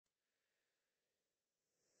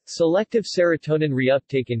Selective serotonin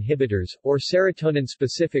reuptake inhibitors, or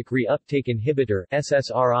serotonin-specific reuptake inhibitor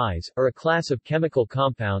SSRIs, are a class of chemical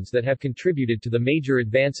compounds that have contributed to the major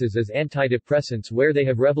advances as antidepressants where they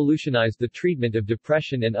have revolutionized the treatment of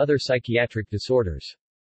depression and other psychiatric disorders.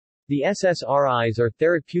 The SSRIs are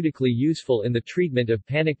therapeutically useful in the treatment of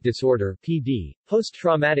panic disorder (PD),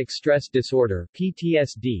 post-traumatic stress disorder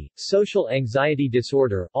 (PTSD), social anxiety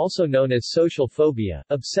disorder, also known as social phobia,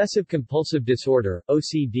 obsessive-compulsive disorder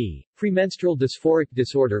 (OCD), premenstrual dysphoric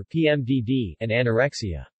disorder (PMDD), and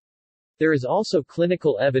anorexia. There is also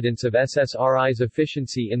clinical evidence of SSRIs'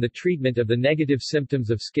 efficiency in the treatment of the negative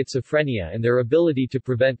symptoms of schizophrenia and their ability to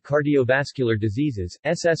prevent cardiovascular diseases.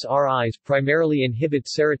 SSRIs primarily inhibit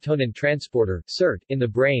serotonin transporter (SERT) in the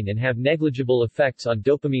brain and have negligible effects on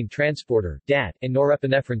dopamine transporter (DAT) and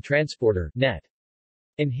norepinephrine transporter (NET).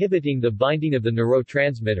 Inhibiting the binding of the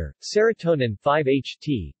neurotransmitter, serotonin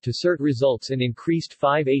 5-HT, to SERT results in increased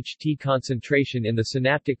 5-HT concentration in the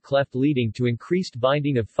synaptic cleft leading to increased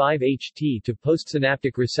binding of 5-HT to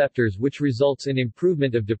postsynaptic receptors which results in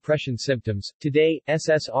improvement of depression symptoms. Today,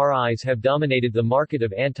 SSRIs have dominated the market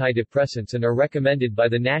of antidepressants and are recommended by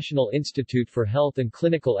the National Institute for Health and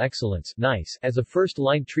Clinical Excellence (NICE) as a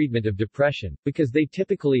first-line treatment of depression, because they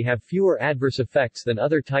typically have fewer adverse effects than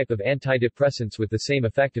other type of antidepressants with the same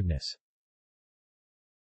effectiveness.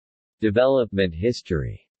 Development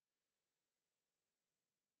history.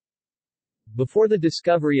 Before the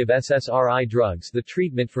discovery of SSRI drugs, the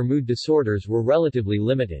treatment for mood disorders were relatively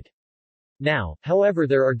limited. Now, however,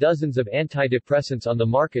 there are dozens of antidepressants on the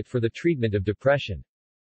market for the treatment of depression.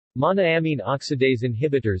 Monoamine oxidase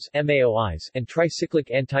inhibitors (MAOIs) and tricyclic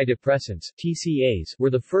antidepressants (TCAs) were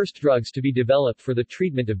the first drugs to be developed for the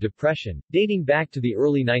treatment of depression, dating back to the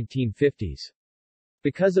early 1950s.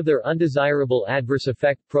 Because of their undesirable adverse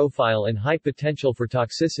effect profile and high potential for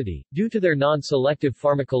toxicity, due to their non-selective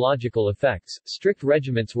pharmacological effects, strict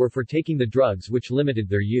regimens were for taking the drugs which limited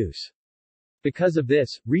their use. Because of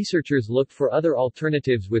this, researchers looked for other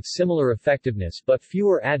alternatives with similar effectiveness but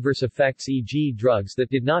fewer adverse effects, e.g. drugs that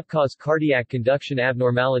did not cause cardiac conduction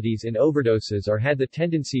abnormalities in overdoses or had the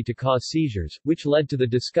tendency to cause seizures, which led to the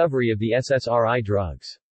discovery of the SSRI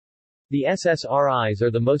drugs. The SSRIs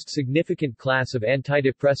are the most significant class of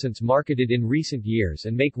antidepressants marketed in recent years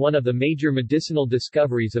and make one of the major medicinal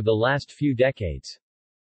discoveries of the last few decades.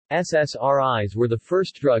 SSRIs were the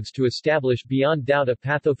first drugs to establish beyond doubt a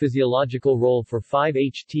pathophysiological role for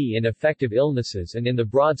 5-HT in affective illnesses and in the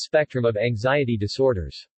broad spectrum of anxiety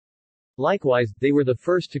disorders. Likewise, they were the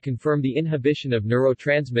first to confirm the inhibition of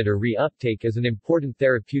neurotransmitter reuptake as an important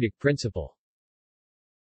therapeutic principle.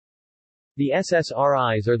 The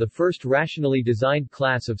SSRIs are the first rationally designed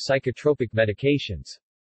class of psychotropic medications.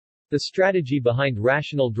 The strategy behind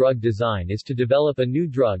rational drug design is to develop a new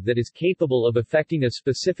drug that is capable of affecting a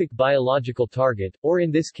specific biological target, or in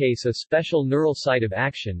this case a special neural site of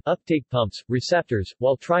action, uptake pumps, receptors,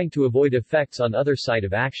 while trying to avoid effects on other site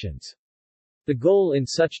of actions. The goal in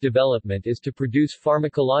such development is to produce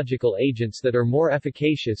pharmacological agents that are more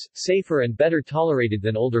efficacious, safer and better tolerated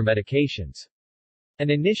than older medications. An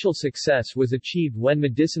initial success was achieved when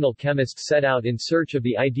medicinal chemists set out in search of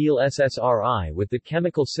the ideal SSRI with the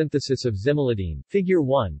chemical synthesis of zimilidine, Figure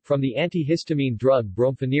 1, from the antihistamine drug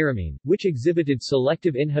brompheniramine, which exhibited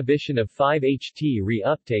selective inhibition of 5-HT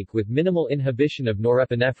reuptake with minimal inhibition of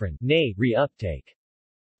norepinephrine (NA) reuptake.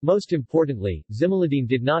 Most importantly, zimilidine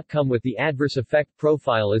did not come with the adverse effect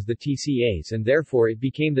profile as the TCAs and therefore it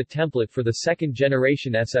became the template for the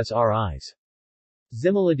second-generation SSRIs.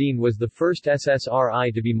 Zimilidine was the first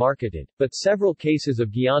SSRI to be marketed, but several cases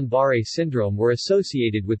of Guillain-Barré syndrome were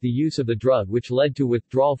associated with the use of the drug which led to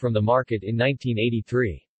withdrawal from the market in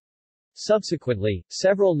 1983. Subsequently,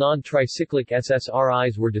 several non-tricyclic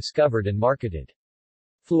SSRIs were discovered and marketed.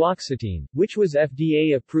 Fluoxetine, which was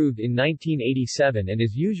FDA approved in 1987 and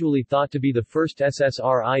is usually thought to be the first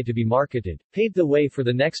SSRI to be marketed, paved the way for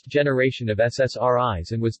the next generation of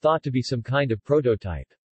SSRIs and was thought to be some kind of prototype.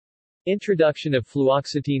 Introduction of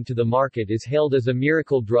fluoxetine to the market is hailed as a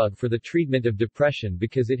miracle drug for the treatment of depression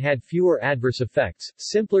because it had fewer adverse effects,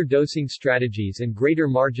 simpler dosing strategies and greater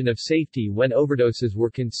margin of safety when overdoses were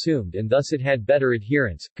consumed and thus it had better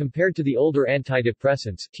adherence, compared to the older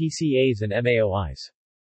antidepressants, TCAs and MAOIs.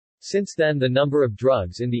 Since then the number of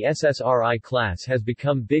drugs in the SSRI class has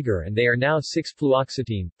become bigger and they are now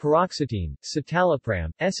 6-fluoxetine, paroxetine, citalopram,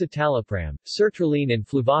 escitalopram, sertraline and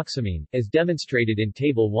fluvoxamine, as demonstrated in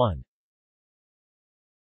Table 1.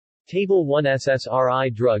 Table 1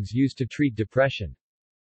 SSRI drugs used to treat depression.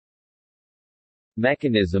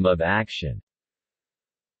 Mechanism of action.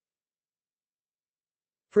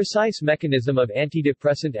 Precise mechanism of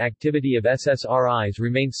antidepressant activity of SSRIs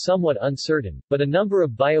remains somewhat uncertain, but a number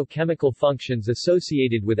of biochemical functions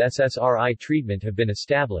associated with SSRI treatment have been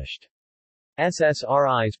established.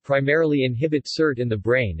 SSRIs primarily inhibit SERT in the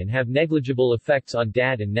brain and have negligible effects on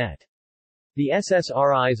DAD and NET. The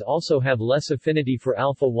SSRIs also have less affinity for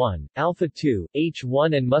alpha-1, alpha-2,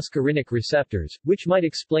 H1 and muscarinic receptors, which might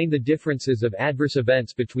explain the differences of adverse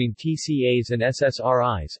events between TCAs and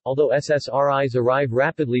SSRIs. Although SSRIs arrive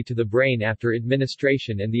rapidly to the brain after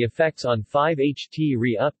administration and the effects on 5-HT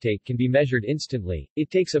reuptake can be measured instantly,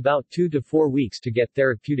 it takes about 2 to 4 weeks to get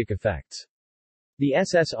therapeutic effects. The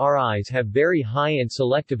SSRIs have very high and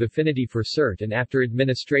selective affinity for SERT, and after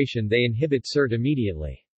administration they inhibit SERT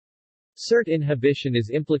immediately. SERT inhibition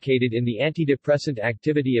is implicated in the antidepressant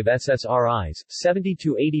activity of SSRIs. 70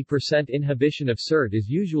 to 80% inhibition of SERT is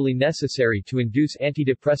usually necessary to induce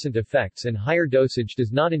antidepressant effects, and higher dosage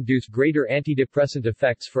does not induce greater antidepressant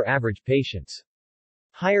effects for average patients.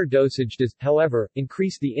 Higher dosage does, however,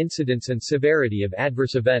 increase the incidence and severity of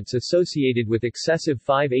adverse events associated with excessive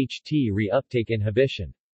 5-HT reuptake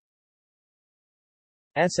inhibition.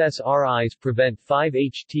 SSRIs prevent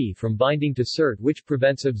 5-HT from binding to SERT, which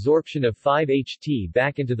prevents absorption of 5-HT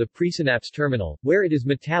back into the presynapse terminal, where it is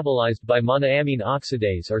metabolized by monoamine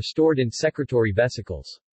oxidase or stored in secretory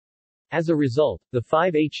vesicles. As a result, the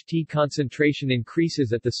 5-HT concentration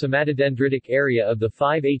increases at the somatodendritic area of the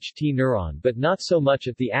 5-HT neuron but not so much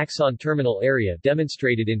at the axon terminal area,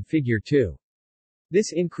 demonstrated in Figure 2.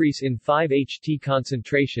 This increase in 5-HT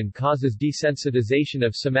concentration causes desensitization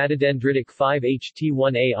of somatodendritic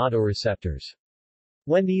 5-HT1A autoreceptors.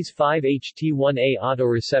 When these 5-HT1A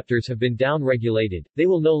autoreceptors have been downregulated, they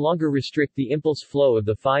will no longer restrict the impulse flow of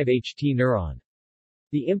the 5-HT neuron.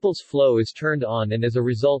 The impulse flow is turned on, and as a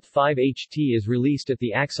result 5-HT is released at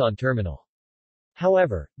the axon terminal.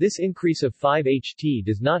 However, this increase of 5-HT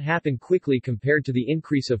does not happen quickly compared to the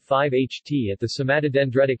increase of 5-HT at the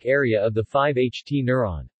somatodendritic area of the 5-HT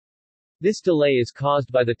neuron. This delay is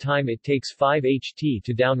caused by the time it takes 5-HT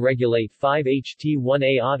to downregulate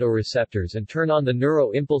 5-HT1A autoreceptors and turn on the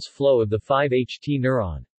neuro-impulse flow of the 5-HT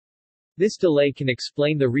neuron. This delay can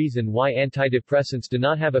explain the reason why antidepressants do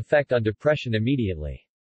not have effect on depression immediately.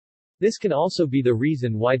 This can also be the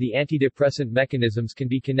reason why the antidepressant mechanisms can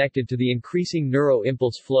be connected to the increasing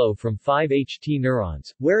neuro-impulse flow from 5-HT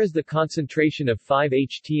neurons, whereas the concentration of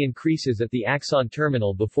 5-HT increases at the axon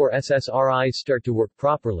terminal before SSRIs start to work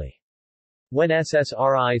properly. When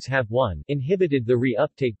SSRIs have 1. Inhibited the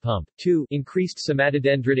reuptake pump, 2. Increased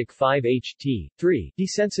somatodendritic 5-HT, 3.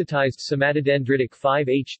 Desensitized somatodendritic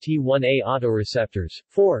 5-HT1A autoreceptors,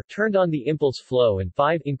 4. Turned on the impulse flow, and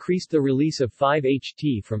 5. Increased the release of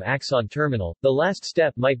 5-HT from axon terminal. The last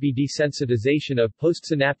step might be desensitization of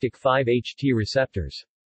postsynaptic 5-HT receptors.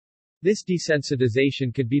 This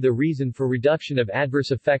desensitization could be the reason for reduction of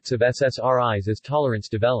adverse effects of SSRIs as tolerance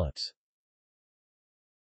develops.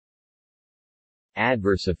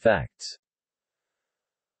 Adverse effects.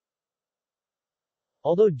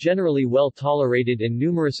 Although generally well tolerated and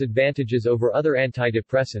numerous advantages over other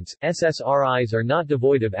antidepressants, SSRIs are not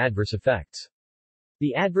devoid of adverse effects.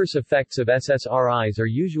 The adverse effects of SSRIs are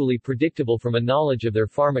usually predictable from a knowledge of their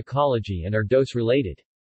pharmacology and are dose-related.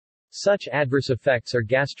 Such adverse effects are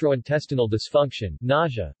gastrointestinal dysfunction,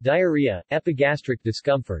 nausea, diarrhea, epigastric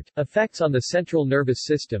discomfort, effects on the central nervous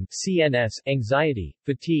system (CNS), anxiety,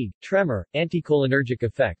 fatigue, tremor, anticholinergic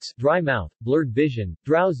effects, dry mouth, blurred vision,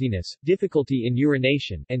 drowsiness, difficulty in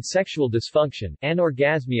urination, and sexual dysfunction,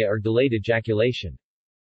 anorgasmia or delayed ejaculation.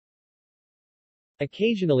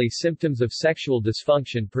 Occasionally symptoms of sexual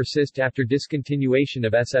dysfunction persist after discontinuation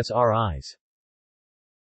of SSRIs.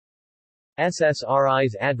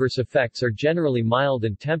 SSRIs' adverse effects are generally mild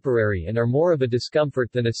and temporary and are more of a discomfort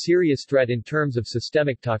than a serious threat in terms of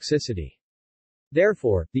systemic toxicity.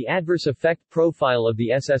 Therefore, the adverse effect profile of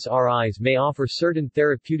the SSRIs may offer certain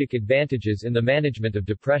therapeutic advantages in the management of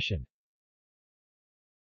depression.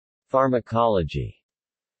 Pharmacology.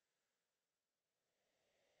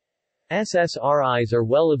 SSRIs are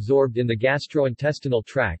well absorbed in the gastrointestinal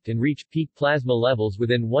tract and reach peak plasma levels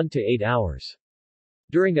within 1 to 8 hours.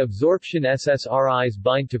 During absorption, SSRIs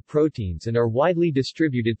bind to proteins and are widely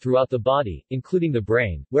distributed throughout the body, including the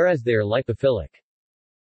brain, whereas they are lipophilic.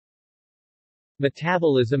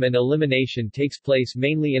 Metabolism and elimination takes place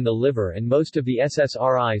mainly in the liver, and most of the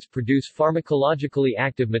SSRIs produce pharmacologically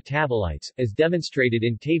active metabolites, as demonstrated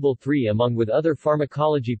in Table 3 among with other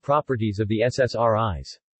pharmacology properties of the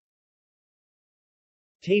SSRIs.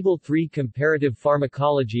 Table 3 Comparative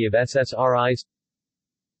pharmacology of SSRIs.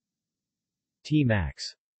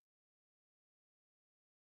 Tmax.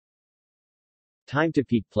 Time to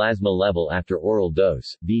peak plasma level after oral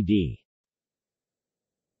dose, VD.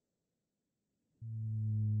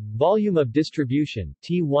 Volume of distribution,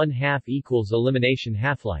 T1/2 equals elimination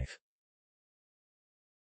half-life.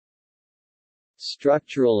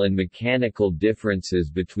 Structural and mechanical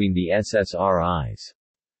differences between the SSRIs.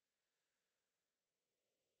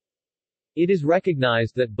 It is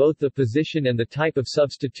recognized that both the position and the type of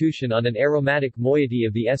substitution on an aromatic moiety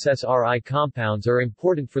of the SSRI compounds are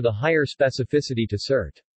important for the higher specificity to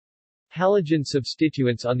SERT. Halogen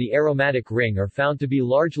substituents on the aromatic ring are found to be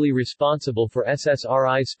largely responsible for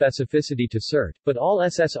SSRI's specificity to SERT, but all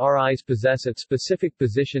SSRIs possess at specific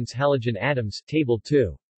positions halogen atoms, Table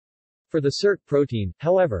 2. For the SERT protein,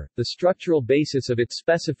 however, the structural basis of its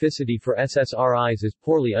specificity for SSRIs is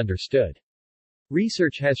poorly understood.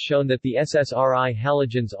 Research has shown that the SSRI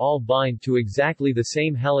halogens all bind to exactly the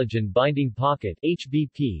same halogen binding pocket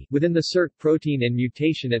HBP within the SERT protein, and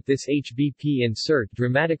mutation at this HBP in SERT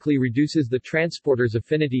dramatically reduces the transporter's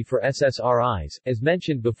affinity for SSRIs. As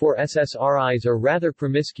mentioned before, SSRIs are rather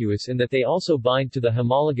promiscuous in that they also bind to the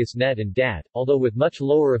homologous NET and DAT, although with much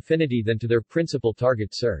lower affinity than to their principal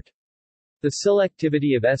target SERT. The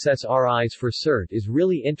selectivity of SSRIs for SERT is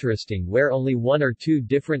really interesting, where only one or two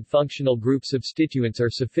different functional group substituents are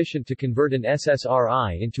sufficient to convert an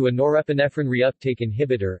SSRI into a norepinephrine reuptake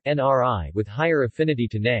inhibitor (NRI) with higher affinity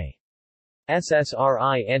to NA.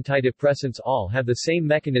 SSRI antidepressants all have the same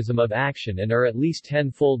mechanism of action and are at least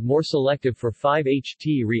 10-fold more selective for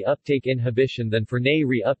 5-HT reuptake inhibition than for NA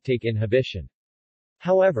reuptake inhibition.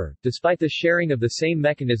 However, despite the sharing of the same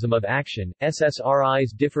mechanism of action,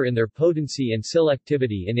 SSRIs differ in their potency and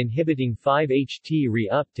selectivity in inhibiting 5-HT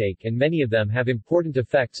reuptake, and many of them have important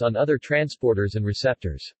effects on other transporters and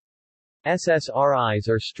receptors. SSRIs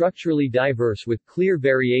are structurally diverse with clear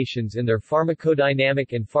variations in their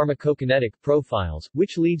pharmacodynamic and pharmacokinetic profiles,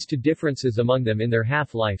 which leads to differences among them in their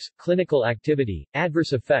half-lives, clinical activity,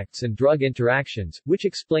 adverse effects and drug interactions, which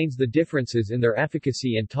explains the differences in their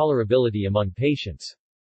efficacy and tolerability among patients.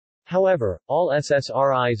 However, all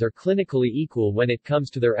SSRIs are clinically equal when it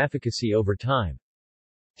comes to their efficacy over time.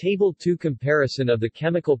 Table 2 comparison of the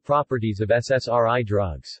chemical properties of SSRI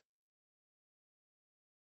drugs.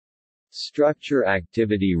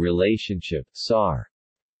 Structure-activity relationship, SAR.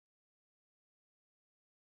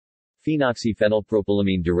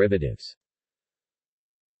 Phenoxyphenylpropylamine derivatives.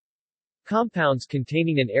 Compounds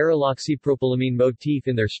containing an aryloxypropylamine motif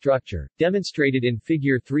in their structure, demonstrated in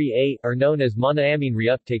Figure 3a, are known as monoamine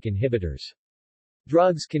reuptake inhibitors.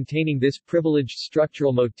 Drugs containing this privileged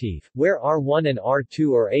structural motif, where R1 and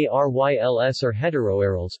R2 or ARYLS are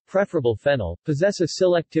heteroaryls, preferable phenyl, possess a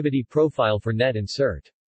selectivity profile for NET and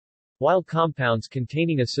SERT. While compounds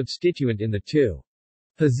containing a substituent in the 2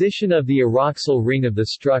 position of the aroxyl ring of the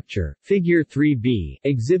structure, Figure 3b,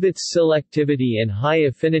 exhibits selectivity and high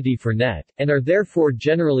affinity for NET, and are therefore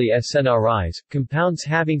generally SNRIs. Compounds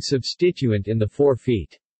having substituent in the 4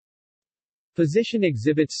 feet position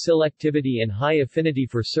exhibits selectivity and high affinity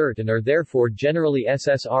for SERT and are therefore generally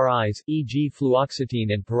SSRIs, e.g.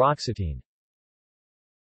 fluoxetine and paroxetine.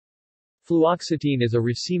 Fluoxetine is a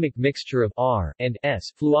racemic mixture of R and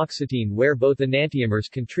S fluoxetine, where both enantiomers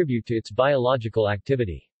contribute to its biological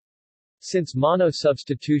activity. Since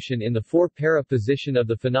mono-substitution in the 4-para position of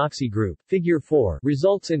the phenoxy group, Figure 4,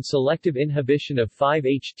 results in selective inhibition of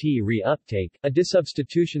 5-HT reuptake, a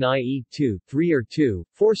disubstitution i.e. 2, 3 or 2,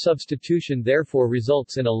 4 substitution therefore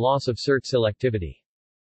results in a loss of SERT selectivity.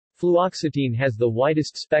 Fluoxetine has the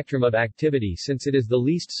widest spectrum of activity since it is the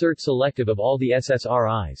least SERT selective of all the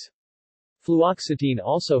SSRIs. Fluoxetine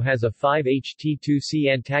also has a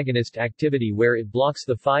 5-HT2C antagonist activity where it blocks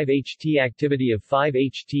the 5-HT activity of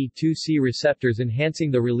 5-HT2C receptors, enhancing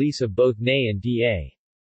the release of both NA and DA.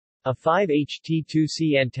 A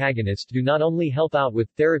 5-HT2C antagonist do not only help out with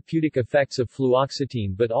therapeutic effects of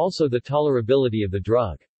fluoxetine but also the tolerability of the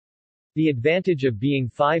drug. The advantage of being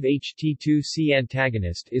 5-HT2C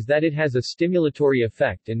antagonist is that it has a stimulatory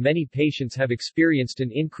effect, and many patients have experienced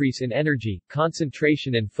an increase in energy,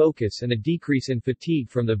 concentration and focus, and a decrease in fatigue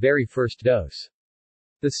from the very first dose.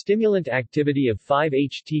 The stimulant activity of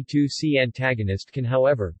 5-HT2C antagonist can,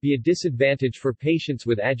 however, be a disadvantage for patients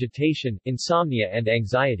with agitation, insomnia and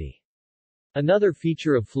anxiety. Another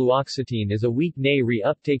feature of fluoxetine is a weak NA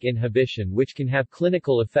reuptake inhibition, which can have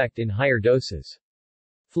clinical effect in higher doses.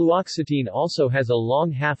 Fluoxetine also has a long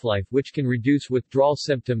half-life which can reduce withdrawal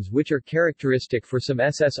symptoms, which are characteristic for some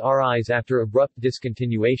SSRIs after abrupt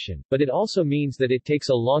discontinuation, but it also means that it takes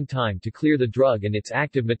a long time to clear the drug and its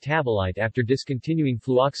active metabolite after discontinuing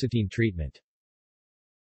fluoxetine treatment.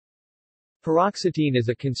 Paroxetine is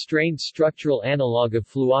a constrained structural analog of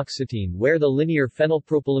fluoxetine where the linear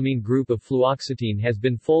phenylpropylamine group of fluoxetine has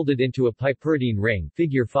been folded into a piperidine ring,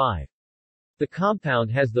 figure 5. The compound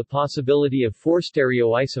has the possibility of 4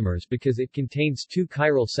 stereoisomers because it contains 2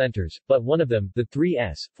 chiral centers, but one of them, the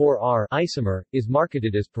 3s,4r isomer, is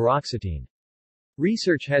marketed as paroxetine.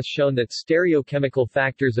 Research has shown that stereochemical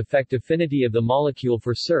factors affect affinity of the molecule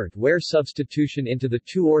for SERT where substitution into the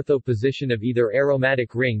 2-ortho position of either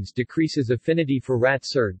aromatic rings decreases affinity for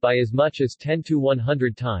RAT-SERT by as much as 10 to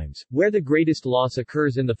 100 times, where the greatest loss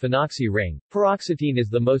occurs in the phenoxy ring. Paroxetine is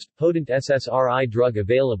the most potent SSRI drug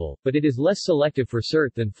available, but it is less selective for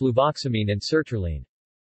SERT than fluvoxamine and sertraline.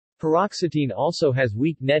 Paroxetine also has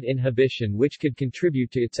weak NET inhibition which could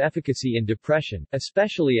contribute to its efficacy in depression,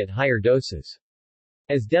 especially at higher doses.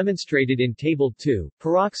 As demonstrated in Table 2,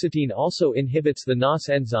 paroxetine also inhibits the NOS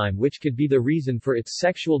enzyme which could be the reason for its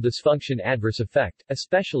sexual dysfunction adverse effect,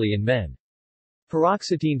 especially in men.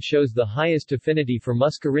 Paroxetine shows the highest affinity for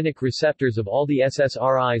muscarinic receptors of all the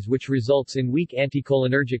SSRIs which results in weak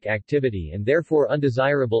anticholinergic activity and therefore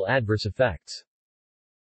undesirable adverse effects.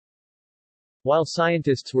 While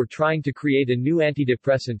scientists were trying to create a new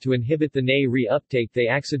antidepressant to inhibit the NA reuptake, they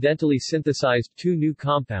accidentally synthesized 2 new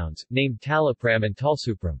compounds, named talipram and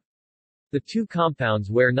talsupram. The 2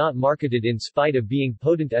 compounds were not marketed in spite of being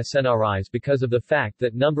potent SNRIs because of the fact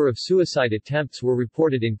that number of suicide attempts were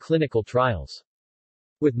reported in clinical trials.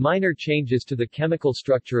 With minor changes to the chemical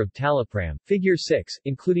structure of talipram, figure 6,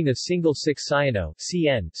 including a single 6-cyano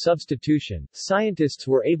 (CN) substitution, scientists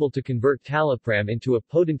were able to convert talipram into a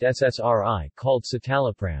potent SSRI called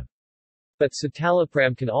citalopram. But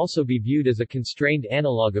citalopram can also be viewed as a constrained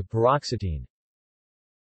analog of paroxetine.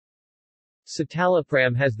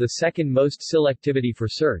 Citalopram has the second most selectivity for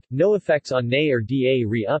SERT, no effects on NA or DA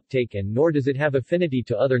reuptake, and nor does it have affinity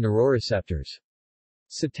to other neuroreceptors.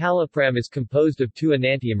 Citalopram is composed of 2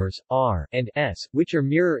 enantiomers, R and S, which are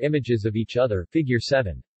mirror images of each other, figure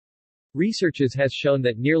 7. Researches has shown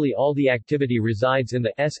that nearly all the activity resides in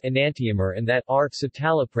the S enantiomer and that R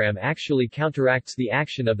citalopram actually counteracts the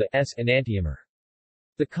action of the S enantiomer.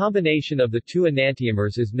 The combination of the 2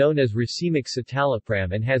 enantiomers is known as racemic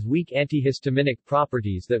citalopram and has weak antihistaminic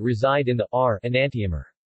properties that reside in the R enantiomer.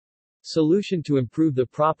 Solution to improve the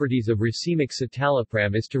properties of racemic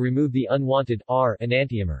citalopram is to remove the unwanted R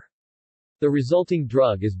enantiomer. The resulting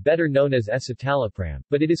drug is better known as escitalopram,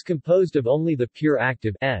 but it is composed of only the pure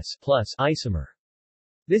active S plus isomer.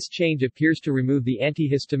 This change appears to remove the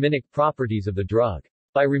antihistaminic properties of the drug.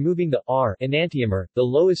 By removing the R enantiomer, the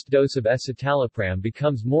lowest dose of escitalopram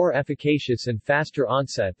becomes more efficacious and faster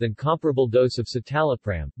onset than comparable dose of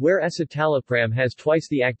citalopram, where escitalopram has twice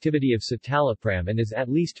the activity of citalopram and is at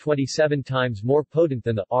least 27 times more potent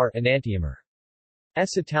than the R enantiomer.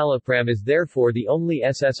 Escitalopram is therefore the only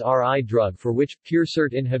SSRI drug for which pure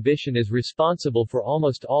SERT inhibition is responsible for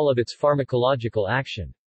almost all of its pharmacological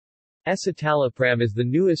action. Escitalopram is the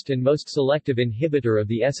newest and most selective inhibitor of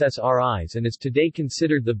the SSRIs and is today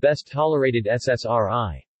considered the best tolerated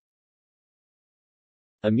SSRI.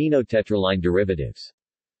 Aminotetraline derivatives.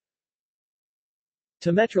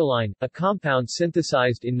 Timetraline, a compound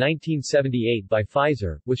synthesized in 1978 by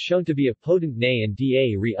Pfizer, was shown to be a potent NA and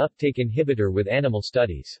DA reuptake inhibitor with animal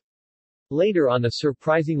studies. Later on, a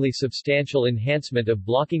surprisingly substantial enhancement of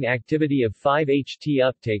blocking activity of 5-HT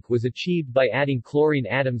uptake was achieved by adding chlorine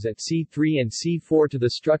atoms at C3 and C4 to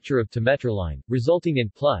the structure of timetraline, resulting in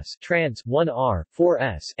plus trans 1R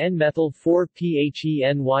 4S N-methyl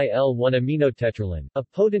 4-PHENYL1 aminotetraline, a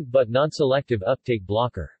potent but non-selective uptake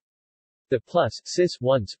blocker. The plus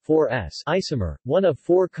cis-1s 4S isomer, one of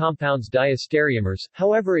 4 compounds diastereomers,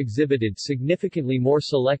 however exhibited significantly more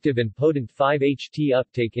selective and potent 5-HT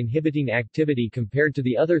uptake inhibiting activity compared to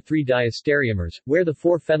the other 3 diastereomers, where the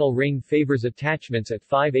 4-phenyl ring favors attachments at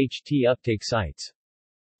 5-HT uptake sites.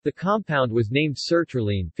 The compound was named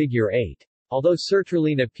sertraline, figure 8. Although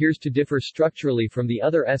sertraline appears to differ structurally from the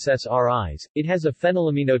other SSRIs, it has a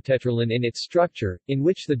phenylaminotetraline in its structure, in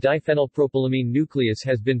which the diphenylpropylamine nucleus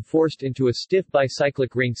has been forced into a stiff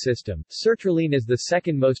bicyclic ring system. Sertraline is the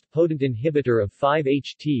second most potent inhibitor of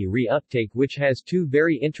 5-HT reuptake, which has 2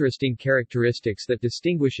 very interesting characteristics that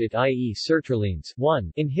distinguish it, i.e. sertraline's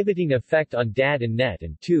 1. Inhibiting effect on DAD and NET,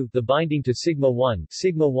 and 2. The binding to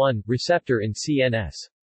sigma-1 receptor in CNS.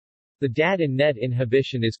 The DAD and NET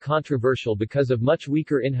inhibition is controversial because of much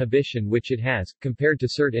weaker inhibition which it has, compared to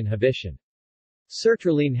SERT inhibition.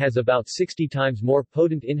 Sertraline has about 60 times more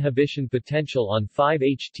potent inhibition potential on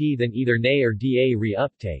 5-HT than either NA or DA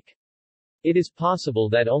reuptake. It is possible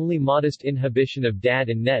that only modest inhibition of DAD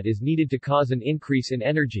and NET is needed to cause an increase in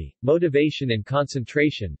energy, motivation and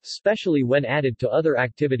concentration, especially when added to other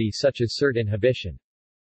activity such as SERT inhibition.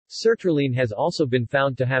 Sertraline has also been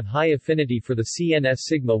found to have high affinity for the CNS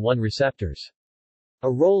sigma-1 receptors.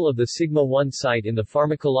 A role of the sigma-1 site in the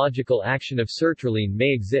pharmacological action of sertraline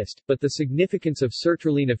may exist, but the significance of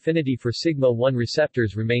sertraline affinity for sigma-1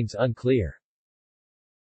 receptors remains unclear.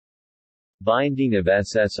 Binding of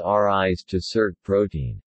SSRIs to SERT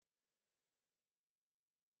protein.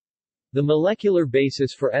 The molecular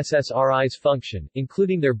basis for SSRIs' function,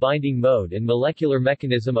 including their binding mode and molecular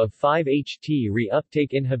mechanism of 5-HT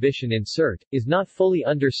reuptake inhibition in SERT, is not fully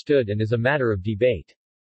understood and is a matter of debate.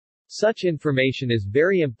 Such information is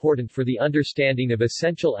very important for the understanding of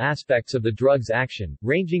essential aspects of the drug's action,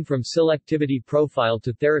 ranging from selectivity profile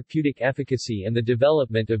to therapeutic efficacy and the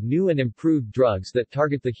development of new and improved drugs that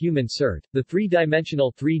target the human SERT. The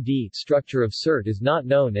three-dimensional 3D structure of SERT is not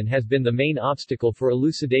known and has been the main obstacle for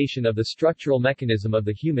elucidation of the structural mechanism of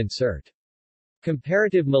the human SERT.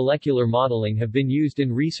 Comparative molecular modeling have been used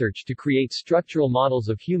in research to create structural models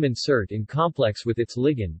of human SERT in complex with its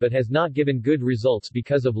ligand but has not given good results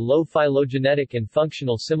because of low phylogenetic and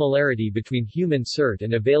functional similarity between human SERT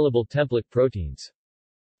and available template proteins.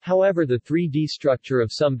 However, the 3D structure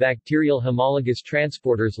of some bacterial homologous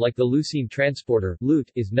transporters like the leucine transporter, LUT,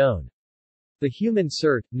 is known. The human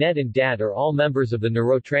SERT, NET and DAD are all members of the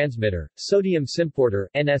neurotransmitter, sodium symporter,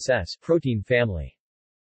 NSS, protein family.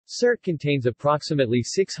 SERT contains approximately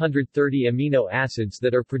 630 amino acids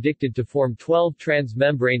that are predicted to form 12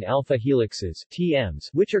 transmembrane alpha helixes TMs,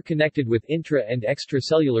 which are connected with intra- and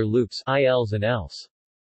extracellular loops ILs and ELs.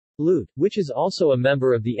 LUT, which is also a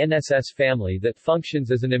member of the NSS family that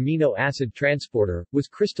functions as an amino acid transporter, was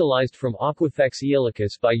crystallized from Aquifex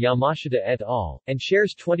aeolicus by Yamashita et al., and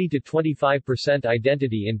shares 20–25%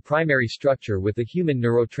 identity in primary structure with the human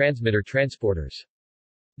neurotransmitter transporters.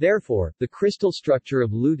 Therefore, the crystal structure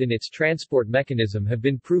of LUT and its transport mechanism have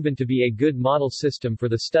been proven to be a good model system for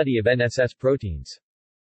the study of NSS proteins.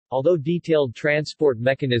 Although detailed transport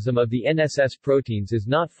mechanism of the NSS proteins is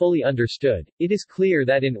not fully understood, it is clear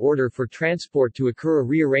that in order for transport to occur a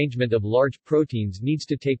rearrangement of large proteins needs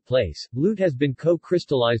to take place. LUT has been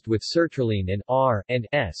co-crystallized with sertraline and R and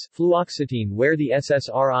S fluoxetine, where the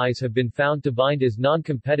SSRIs have been found to bind as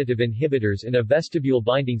non-competitive inhibitors in a vestibule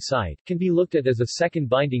binding site, can be looked at as a second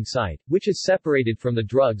binding site, which is separated from the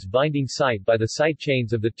drug's binding site by the side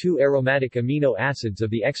chains of the two aromatic amino acids of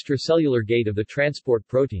the extracellular gate of the transport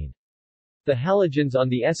protein. The halogens on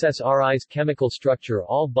the SSRI's chemical structure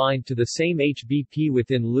all bind to the same HBP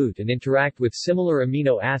within LUT and interact with similar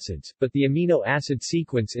amino acids, but the amino acid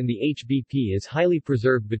sequence in the HBP is highly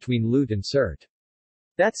preserved between LUT and SERT.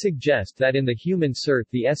 That suggests that in the human SERT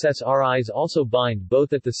the SSRIs also bind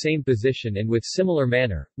both at the same position and with similar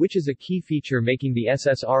manner, which is a key feature making the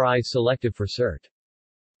SSRIs selective for SERT.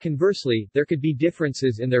 Conversely, there could be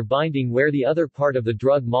differences in their binding where the other part of the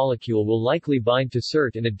drug molecule will likely bind to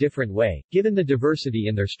SERT in a different way, given the diversity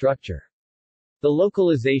in their structure. The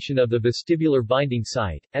localization of the vestibular binding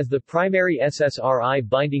site, as the primary SSRI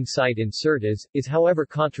binding site in SERT is however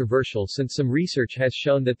controversial since some research has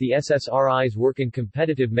shown that the SSRIs work in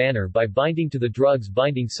competitive manner by binding to the drug's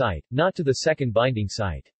binding site, not to the second binding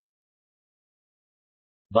site.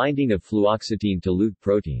 Binding of fluoxetine to LUT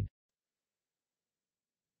protein.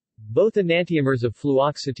 Both enantiomers of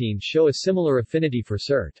fluoxetine show a similar affinity for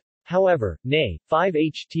SERT. However, Na,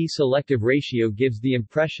 5-HT selective ratio gives the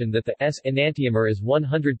impression that the S enantiomer is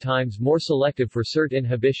 100 times more selective for SERT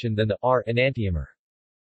inhibition than the R enantiomer.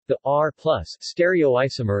 The R+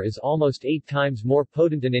 stereoisomer is almost 8 times more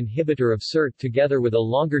potent an inhibitor of SERT together with a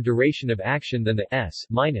longer duration of action than the S-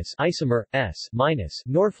 isomer, S-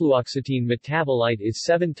 norfluoxetine metabolite is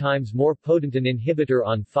 7 times more potent an inhibitor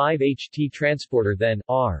on 5-HT transporter than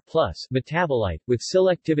R+ metabolite, with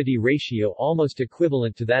selectivity ratio almost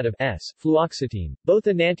equivalent to that of S fluoxetine. Both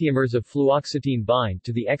enantiomers of fluoxetine bind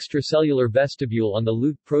to the extracellular vestibule on the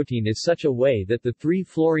LUT protein in such a way that the 3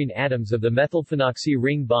 fluorine atoms of the methylphenoxy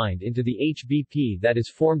ring bind into the HBP that is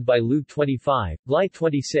formed by LUT25,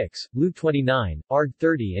 Gly26, LUT29,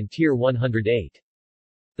 ARG30 and TIR108.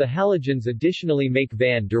 The halogens additionally make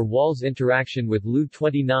van der Waals interaction with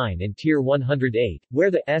LUT29 and TIR108, where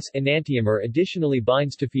the S enantiomer additionally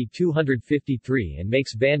binds to Fe253 and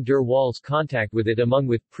makes van der Waals contact with it among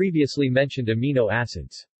with previously mentioned amino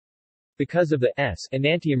acids. Because of the S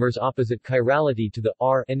enantiomer's opposite chirality to the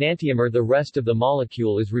R enantiomer, the rest of the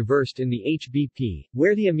molecule is reversed in the HBP,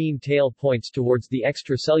 where the amine tail points towards the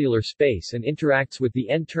extracellular space and interacts with the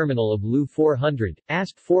N-terminal of Lu-400,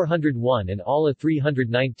 ASP-401 and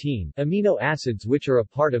ALA-319 amino acids which are a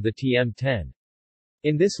part of the TM10.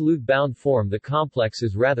 In this loop-bound form the complex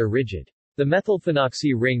is rather rigid. The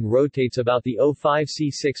methylphenoxy ring rotates about the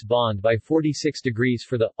O5C6 bond by 46 degrees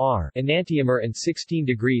for the R enantiomer and 16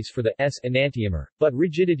 degrees for the S enantiomer, but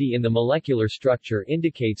rigidity in the molecular structure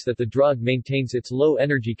indicates that the drug maintains its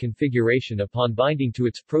low-energy configuration upon binding to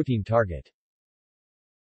its protein target.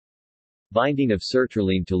 Binding of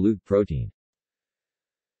sertraline to LUT protein.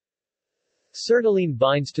 Sertraline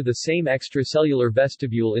binds to the same extracellular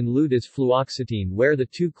vestibule in LUT as fluoxetine, where the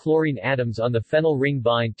two chlorine atoms on the phenyl ring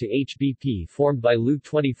bind to HBP formed by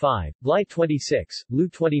LUT25, Gly26,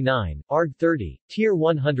 LUT29, ARG30,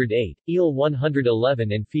 TIR108,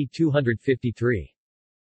 EL111 and Fe253.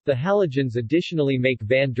 The halogens additionally make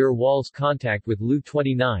van der Waals contact with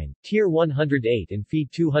LUT29, TIR108 and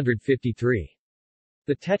Fe253.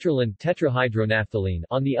 The tetralin tetrahydronaphthalene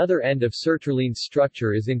on the other end of sertraline's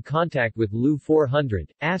structure is in contact with Lu-400,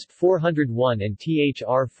 ASP-401 and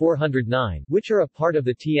THR-409, which are a part of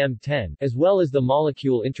the TM10, as well as the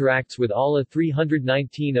molecule interacts with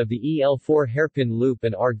ALA-319 of the EL4 hairpin loop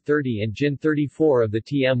and ARG30 and GIN34 of the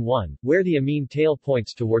TM1, where the amine tail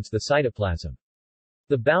points towards the cytoplasm.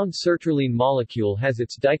 The bound sertraline molecule has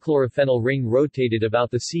its dichlorophenyl ring rotated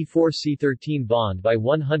about the C4-C13 bond by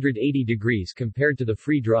 180 degrees compared to the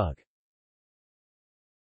free drug.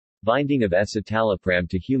 Binding of escitalopram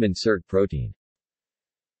to human SERT protein.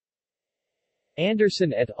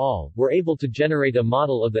 Anderson et al. Were able to generate a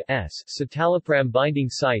model of the S-citalopram binding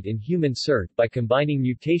site in human SERT by combining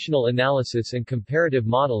mutational analysis and comparative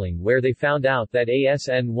modeling, where they found out that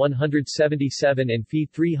ASN177 and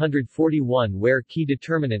Fe341 were key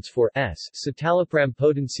determinants for S-citalopram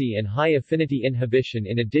potency and high affinity inhibition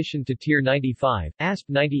in addition to TIR95,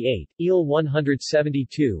 ASP98,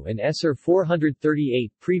 EL172 and SR438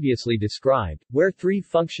 previously described, where three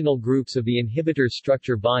functional groups of the inhibitor's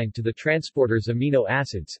structure bind to the transporters amino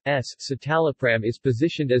acids. S-citalopram is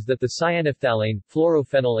positioned as that the cyanophthalane,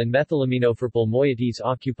 fluorophenyl and methylaminoforpyl moieties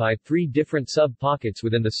occupy three different sub-pockets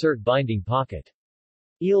within the SERT binding pocket.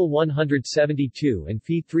 EL172 and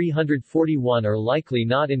Fe341 are likely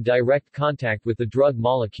not in direct contact with the drug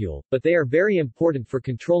molecule, but they are very important for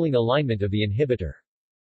controlling alignment of the inhibitor.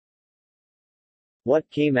 What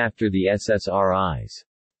came after the SSRIs?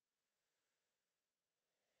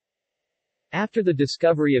 After the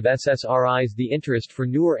discovery of SSRIs, the interest for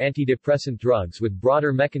newer antidepressant drugs with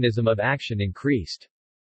broader mechanism of action increased.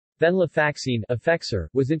 Venlafaxine Effexor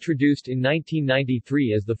was introduced in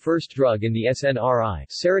 1993 as the first drug in the SNRI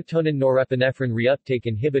serotonin norepinephrine reuptake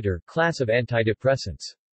inhibitor class of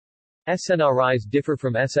antidepressants. SNRIs differ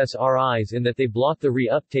from SSRIs in that they block the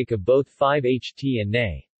reuptake of both 5-HT and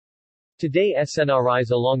NA. Today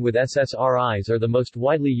SNRIs along with SSRIs are the most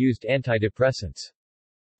widely used antidepressants.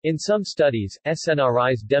 In some studies,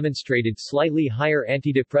 SNRIs demonstrated slightly higher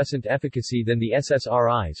antidepressant efficacy than the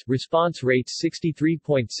SSRIs, response rates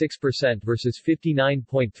 63.6% versus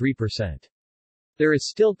 59.3%. There is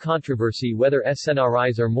still controversy whether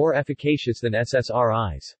SNRIs are more efficacious than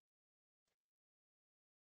SSRIs.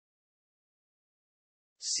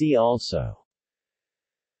 See also: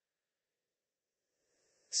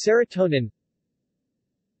 Serotonin,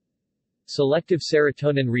 selective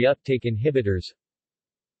serotonin reuptake inhibitors,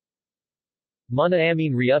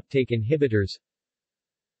 monoamine reuptake inhibitors,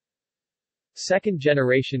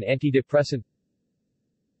 second-generation antidepressant,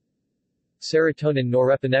 serotonin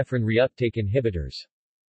norepinephrine reuptake inhibitors.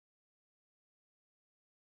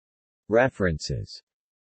 References